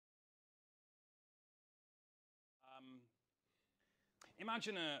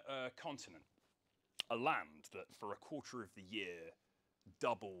Imagine a continent, a land that for a quarter of the year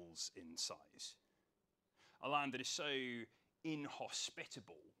doubles in size. A land that is so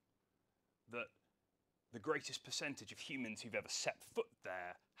inhospitable that the greatest percentage of humans who've ever set foot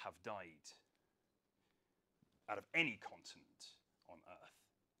there have died out of any continent on Earth.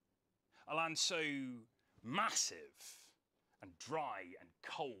 A land so massive and dry and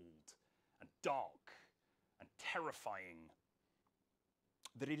cold and dark and terrifying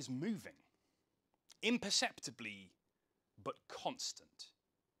that it is moving, imperceptibly but constant.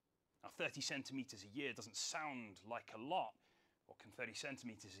 Now, 30 centimeters a year doesn't sound like a lot. What can 30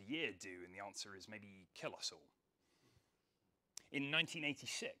 centimeters a year do? And the answer is maybe kill us all. In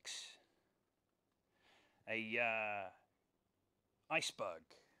 1986, a iceberg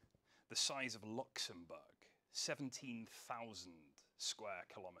the size of Luxembourg, 17,000 square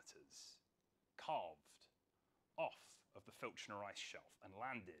kilometers, carved off of the Filchner ice shelf and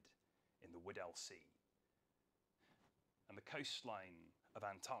landed in the Weddell Sea. And the coastline of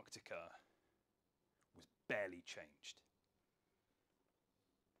Antarctica was barely changed.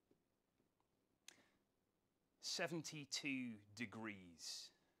 72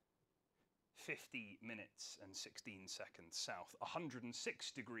 degrees, 50 minutes and 16 seconds south,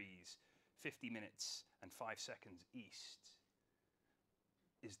 106 degrees, 50 minutes and 5 seconds east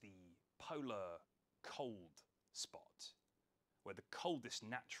is the polar cold spot, where the coldest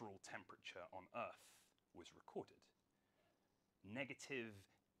natural temperature on Earth was recorded. Negative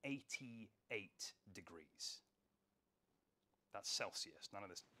 88 degrees. That's Celsius, none of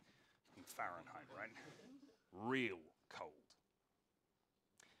this Fahrenheit, right? Real cold.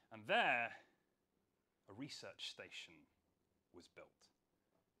 And there, a research station was built.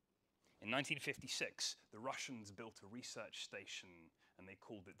 In 1956, the Russians built a research station and they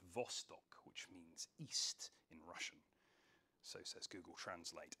called it Vostok, which means east in Russian. So says Google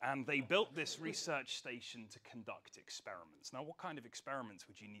Translate. And they built this research station to conduct experiments. Now, what kind of experiments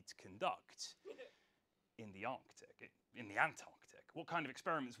would you need to conduct in the Arctic, in the Antarctic? What kind of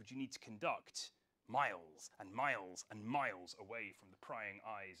experiments would you need to conduct miles and miles and miles away from the prying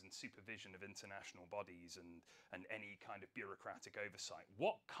eyes and supervision of international bodies and any kind of bureaucratic oversight?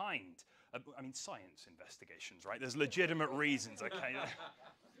 What kind of, I mean, science investigations, right? There's legitimate reasons, okay?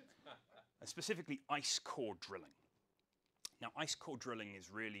 And specifically ice core drilling. Now, ice core drilling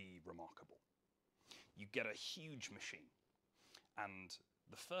is really remarkable. You get a huge machine, and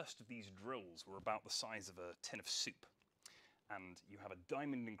the first of these drills were about the size of a tin of soup. And you have a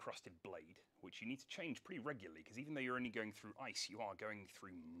diamond-encrusted blade, which you need to change pretty regularly, because even though you're only going through ice, you are going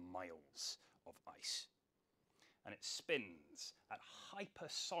through miles of ice. And it spins at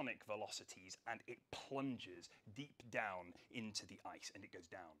hypersonic velocities, and it plunges deep down into the ice, and it goes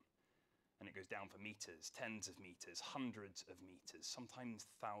down. And it goes down for meters, tens of meters, hundreds of meters, sometimes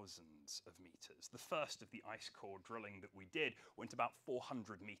thousands of meters. The first of the ice core drilling that we did went about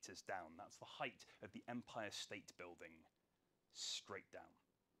 400 meters down. That's the height of the Empire State Building, straight down.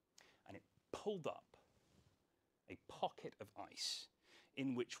 And it pulled up a pocket of ice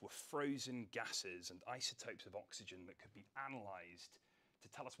in which were frozen gases and isotopes of oxygen that could be analyzed to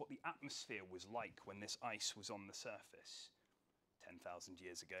tell us what the atmosphere was like when this ice was on the surface 10,000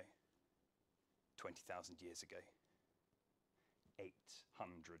 years ago. 20,000 years ago,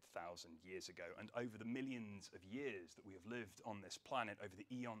 800,000 years ago, and over the millions of years that we have lived on this planet, over the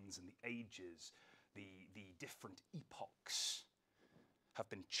eons and the ages, the different epochs have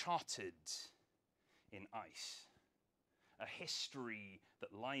been charted in ice, a history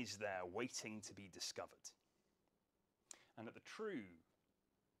that lies there waiting to be discovered. And at the true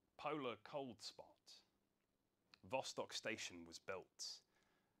polar cold spot, Vostok Station was built,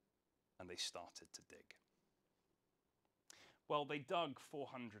 and they started to dig. Well, they dug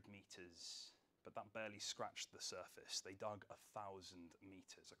 400 meters, but that barely scratched the surface. They dug 1,000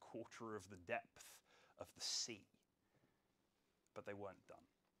 meters, a quarter of the depth of the sea. But they weren't done.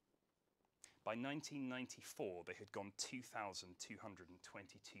 By 1994, they had gone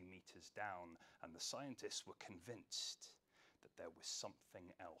 2,222 meters down, and the scientists were convinced that there was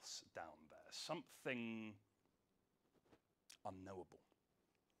something else down there, something unknowable.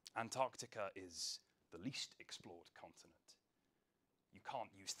 Antarctica is the least explored continent. You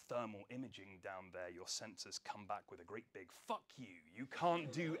can't use thermal imaging down there. Your sensors come back with a great big fuck you. You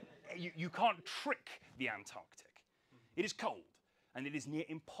can't trick the Antarctic. It is cold, and it is near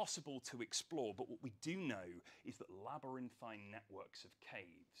impossible to explore, but what we do know is that labyrinthine networks of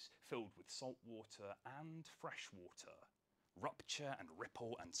caves filled with salt water and fresh water rupture and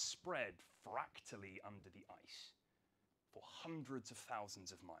ripple and spread fractally under the ice for hundreds of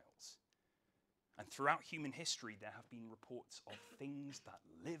thousands of miles. And throughout human history, there have been reports of things that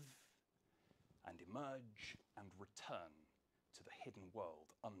live and emerge and return to the hidden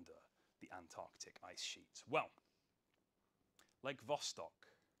world under the Antarctic ice sheets. Well, Lake Vostok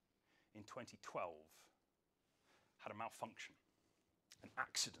in 2012 had a malfunction, an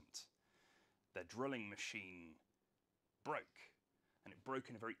accident. Their drilling machine broke, and it broke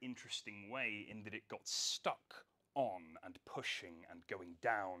in a very interesting way in that it got stuck on and pushing and going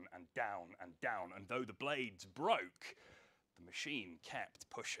down and down and down, and though the blades broke, the machine kept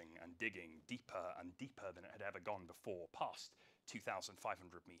pushing and digging deeper and deeper than it had ever gone before, past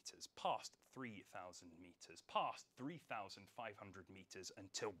 2,500 meters, past 3,000 meters, past 3,500 meters,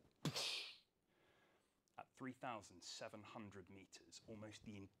 until at 3,700 meters, almost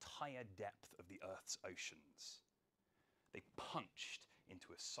the entire depth of the Earth's oceans, they punched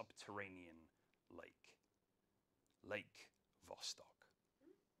into a subterranean lake, Lake Vostok.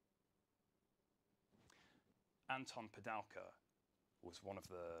 Anton Padalka was one of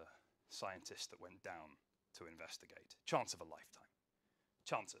the scientists that went down to investigate. Chance of a lifetime.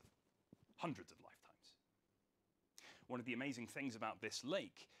 Chance of hundreds of lifetimes. One of the amazing things about this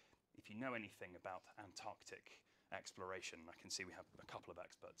lake, if you know anything about Antarctic exploration, I can see we have a couple of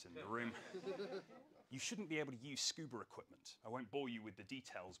experts in the room, you shouldn't be able to use scuba equipment. I won't bore you with the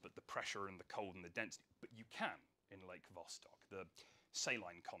details, but the pressure and the cold and the density, but you can in Lake Vostok. The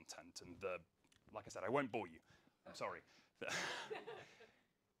saline content and the, like I said, I won't bore you. I'm sorry.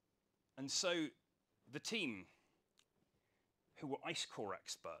 And so the team, who were ice core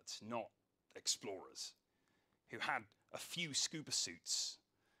experts, not explorers, who had a few scuba suits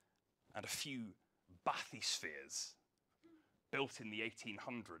and a few bathyspheres built in the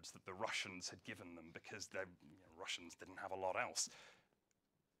 1800s that the Russians had given them because the Russians didn't have a lot else,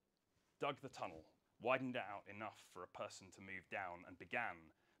 dug the tunnel, widened it out enough for a person to move down, and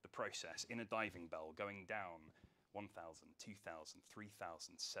began the process in a diving bell, going down 1,000, 2,000,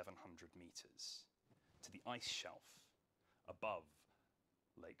 3,700 meters to the ice shelf above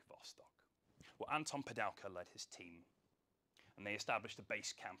Lake Vostok. Well, Anton Padalka led his team, and they established a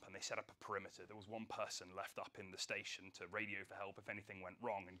base camp and they set up a perimeter. There was one person left up in the station to radio for help if anything went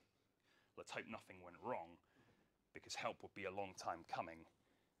wrong, and let's hope nothing went wrong, because help would be a long time coming,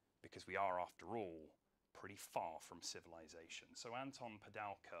 because we are, after all, pretty far from civilization. So Anton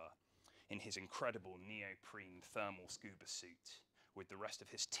Padalka, in his incredible neoprene thermal scuba suit, with the rest of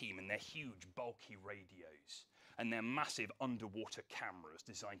his team and their huge bulky radios and their massive underwater cameras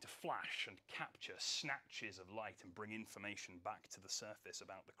designed to flash and capture snatches of light and bring information back to the surface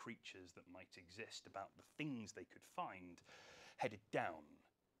about the creatures that might exist, about the things they could find, headed down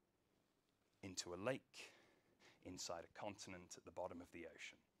into a lake inside a continent at the bottom of the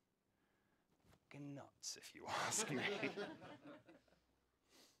ocean. Fucking nuts, if you ask me.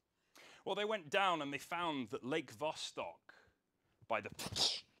 Well, they went down and they found that Lake Vostok, by the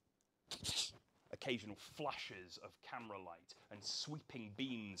occasional flashes of camera light and sweeping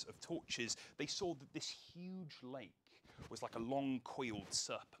beams of torches, they saw that this huge lake was like a long coiled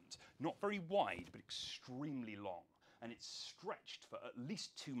serpent, not very wide, but extremely long, and it stretched for at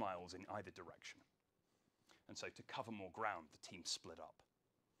least 2 miles in either direction. And so to cover more ground, the team split up.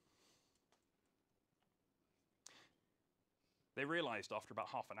 They realized after about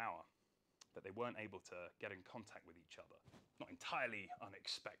half an hour that they weren't able to get in contact with each other. Not entirely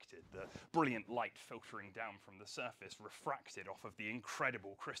unexpected. The brilliant light filtering down from the surface refracted off of the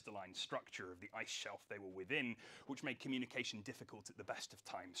incredible crystalline structure of the ice shelf they were within, which made communication difficult at the best of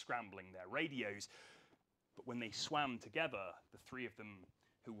times, scrambling their radios. But when they swam together, the three of them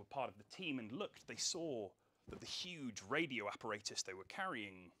who were part of the team, and looked, they saw that the huge radio apparatus they were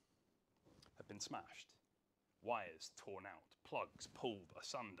carrying had been smashed. Wires torn out, plugs pulled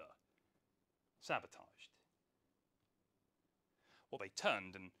asunder, sabotaged. Well, they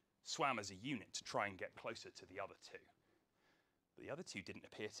turned and swam as a unit to try and get closer to the other two. But the other two didn't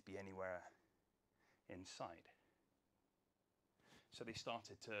appear to be anywhere inside. So they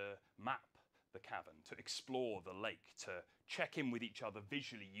started to map the cavern, to explore the lake, to check in with each other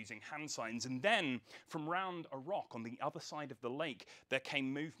visually using hand signs. And then from round a rock on the other side of the lake, there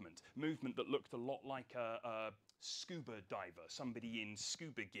came movement that looked a lot like a scuba diver, somebody in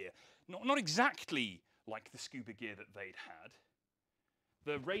scuba gear. Not exactly like the scuba gear that they'd had.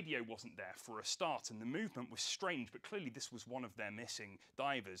 The radio wasn't there for a start, and the movement was strange, but clearly this was one of their missing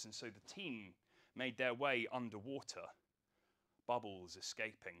divers, and so the team made their way underwater, bubbles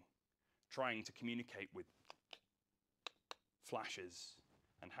escaping, trying to communicate with flashes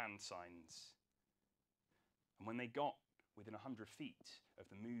and hand signs. And when they got within 100 feet of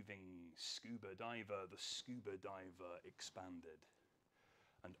the moving scuba diver, the scuba diver expanded.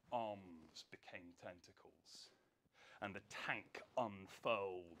 and arms became tentacles. And the tank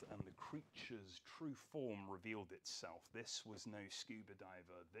unfurled, and the creature's true form revealed itself. This was no scuba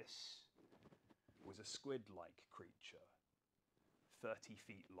diver. This was a squid-like creature, 30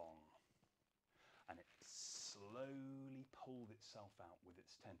 feet long. And it slowly pulled itself out with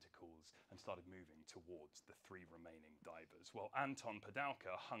its tentacles and started moving towards the 3 remaining divers. Well, Anton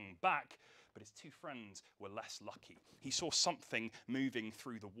Padalka hung back, but his 2 friends were less lucky. He saw something moving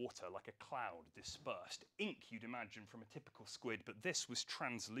through the water, like a cloud dispersed. Ink, you'd imagine, from a typical squid, but this was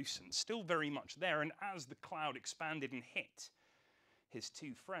translucent, still very much there. And as the cloud expanded and hit his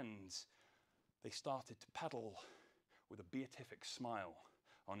 2 friends, they started to paddle with a beatific smile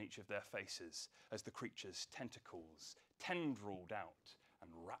on each of their faces as the creature's tentacles tendrilled out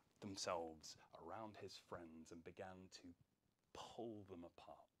and wrapped themselves around his friends and began to pull them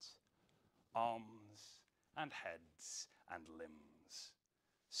apart. Arms and heads and limbs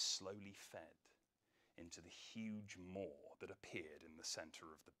slowly fed into the huge maw that appeared in the center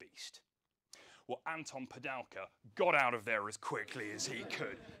of the beast. Well, Anton Padalka got out of there as quickly as he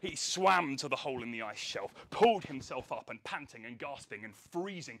could. He swam to the hole in the ice shelf, pulled himself up, and panting and gasping and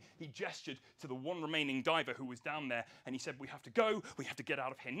freezing, he gestured to the 1 remaining diver who was down there, and he said, "We have to go, we have to get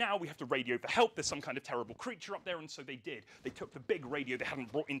out of here now, we have to radio for help, there's some kind of terrible creature up there." And so they did. They took the big radio they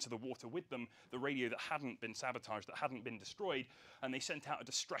hadn't brought into the water with them, the radio that hadn't been sabotaged, that hadn't been destroyed, and they sent out a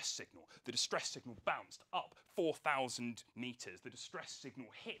distress signal. The distress signal bounced up 4,000 meters. The distress signal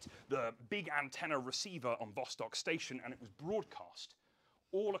hit the big antenna receiver on Vostok Station, and it was broadcast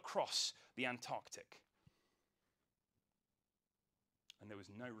all across the Antarctic. And there was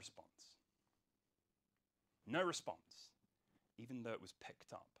no response. No response, even though it was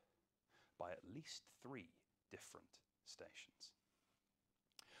picked up by at least 3 different stations.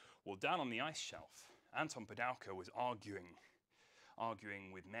 Well, down on the ice shelf, Anton Padalka was arguing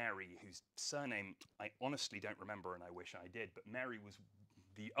with Mary, whose surname I honestly don't remember, and I wish I did, but Mary was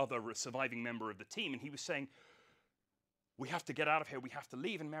the other surviving member of the team, and he was saying, "We have to get out of here, we have to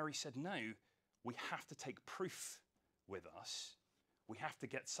leave." And Mary said, "No, we have to take proof with us. We have to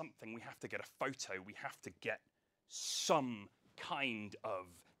get something, we have to get a photo, we have to get some kind of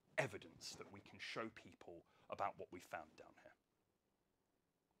evidence that we can show people about what we found down here."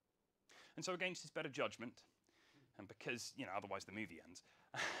 And so against his better judgment, and because, otherwise the movie ends,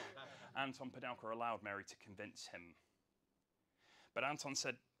 Anton Padalka allowed Mary to convince him. But Anton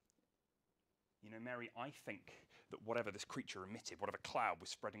said, "Mary, I think that whatever this creature emitted, whatever cloud was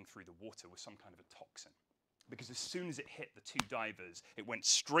spreading through the water, was some kind of a toxin. Because as soon as it hit the 2 divers, it went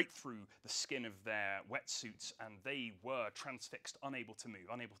straight through the skin of their wetsuits, and they were transfixed, unable to move,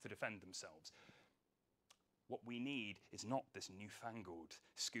 unable to defend themselves. What we need is not this newfangled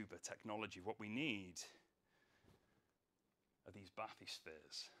scuba technology. What we need are these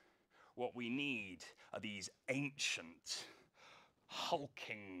bathyspheres. What we need are these ancient,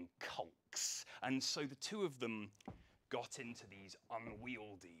 hulking culks." And so the 2 of them got into these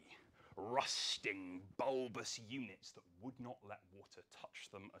unwieldy, rusting, bulbous units that would not let water touch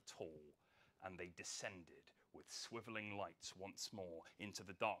them at all. And they descended with swiveling lights once more into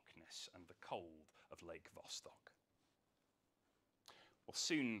the darkness and the cold of Lake Vostok. Well,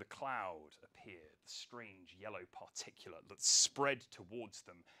 soon the cloud appeared, the strange yellow particulate that spread towards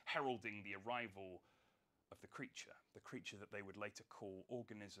them, heralding the arrival of the creature that they would later call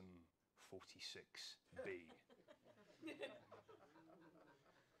Organism 46B.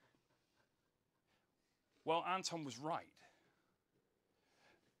 Well, Anton was right.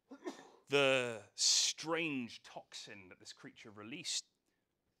 The strange toxin that this creature released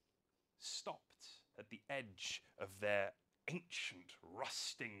stopped at the edge of their ancient,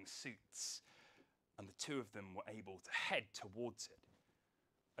 rusting suits, and the 2 of them were able to head towards it.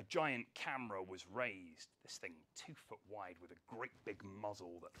 A giant camera was raised, this thing 2 foot wide with a great big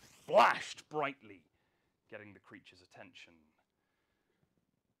muzzle that flashed brightly, getting the creature's attention.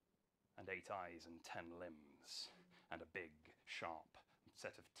 And 8 eyes and 10 limbs, and a big, sharp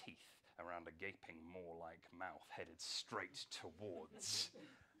set of teeth around a gaping maw-like mouth headed straight towards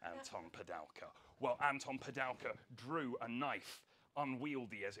Anton Padalka. Well, Anton Padalka drew a knife,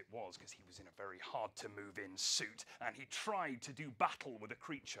 unwieldy as it was, because he was in a very hard-to-move-in suit, and he tried to do battle with a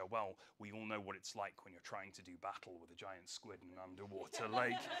creature. Well, we all know what it's like when you're trying to do battle with a giant squid in an underwater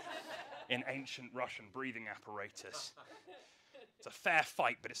lake in ancient Russian breathing apparatus. It's a fair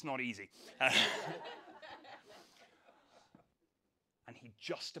fight, but it's not easy. And he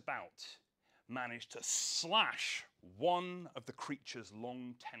just about managed to slash one of the creature's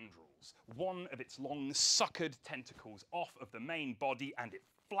long tendrils, one of its long suckered tentacles off of the main body, and it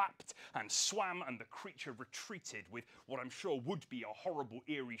flapped and swam, and the creature retreated with what I'm sure would be a horrible,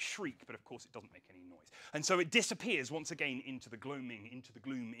 eerie shriek, but of course it doesn't make any noise. And so it disappears once again into the gloaming, into the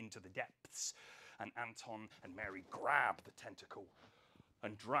gloom, into the depths. And Anton and Mary grab the tentacle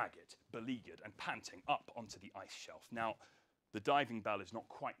and drag it, beleaguered and panting, up onto the ice shelf. Now, the diving bell is not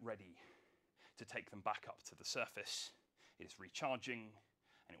quite ready to take them back up to the surface. It is recharging,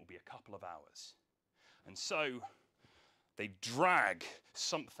 and it will be a couple of hours. And so they drag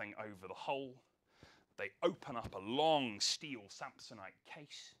something over the hole. They open up a long steel Samsonite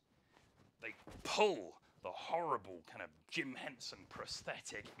case. They pull the horrible kind of Jim Henson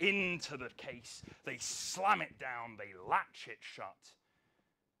prosthetic into the case. They slam it down. They latch it shut.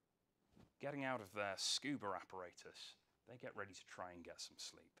 Getting out of their scuba apparatus, they get ready to try and get some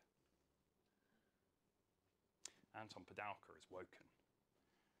sleep. Anton Padalka is woken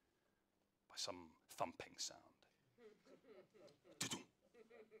by some thumping sound. Du-dum.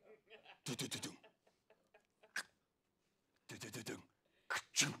 Du-du-du-dum. Du-du-du-dum.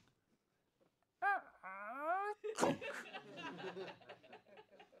 Ka-chung.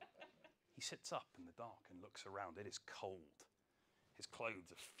 He sits up in the dark and looks around. It is cold. His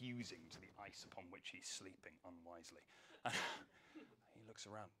clothes are fusing to the ice upon which he's sleeping unwisely. And he looks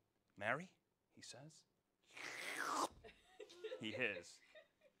around. Mary, he says. He hears.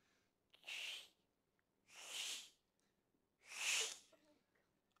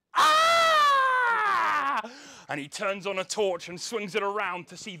 Ah! And he turns on a torch and swings it around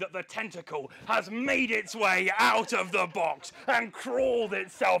to see that the tentacle has made its way out of the box and crawled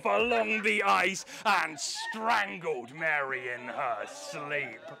itself along the ice and strangled Mary in her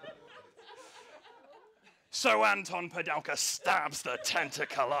sleep. So Anton Padalka stabs the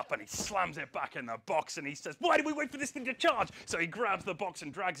tentacle up and he slams it back in the box and he says, why did we wait for this thing to charge? So he grabs the box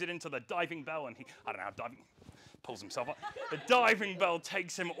and drags it into the diving bell and I don't know how diving, pulls himself up. The diving bell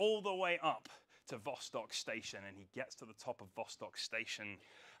takes him all the way up to Vostok Station, and he gets to the top of Vostok Station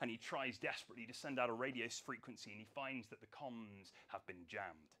and he tries desperately to send out a radio frequency, and he finds that the comms have been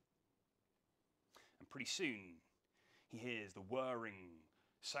jammed. And pretty soon he hears the whirring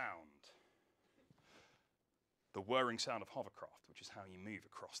sound of hovercraft, which is how you move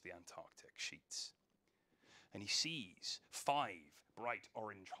across the Antarctic sheets. And he sees 5 bright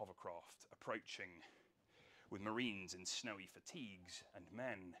orange hovercraft approaching with Marines in snowy fatigues and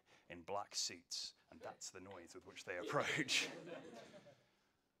men in black suits, and that's the noise with which they approach.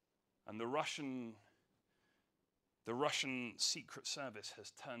 And the Russian Secret Service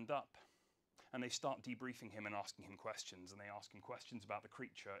has turned up, and they start debriefing him and asking him questions, and they ask him questions about the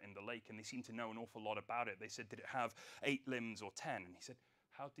creature in the lake, and they seem to know an awful lot about it. They said, did it have 8 limbs or 10? And he said,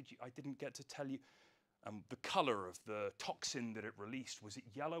 how did you, I didn't get to tell you. The color of the toxin that it released, was it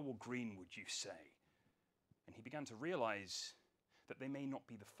yellow or green, would you say? And he began to realize that they may not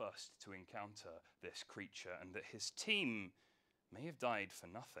be the first to encounter this creature, and that his team may have died for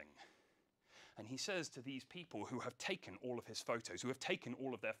nothing. And he says to these people who have taken all of his photos, who have taken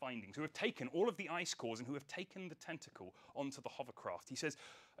all of their findings, who have taken all of the ice cores, and who have taken the tentacle onto the hovercraft, he says,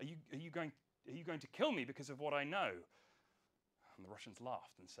 are you going to kill me because of what I know? And the Russians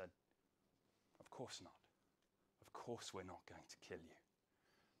laughed and said, of course not. Of course we're not going to kill you.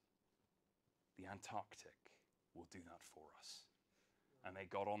 The Antarctic will do that for us. And they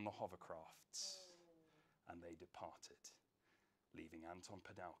got on the hovercrafts and they departed, leaving Anton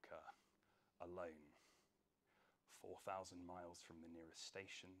Padalka alone, 4,000 miles from the nearest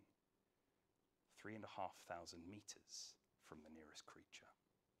station, 3,500 meters from the nearest creature.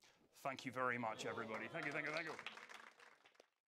 Thank you very much, everybody. Thank you, thank you, thank you.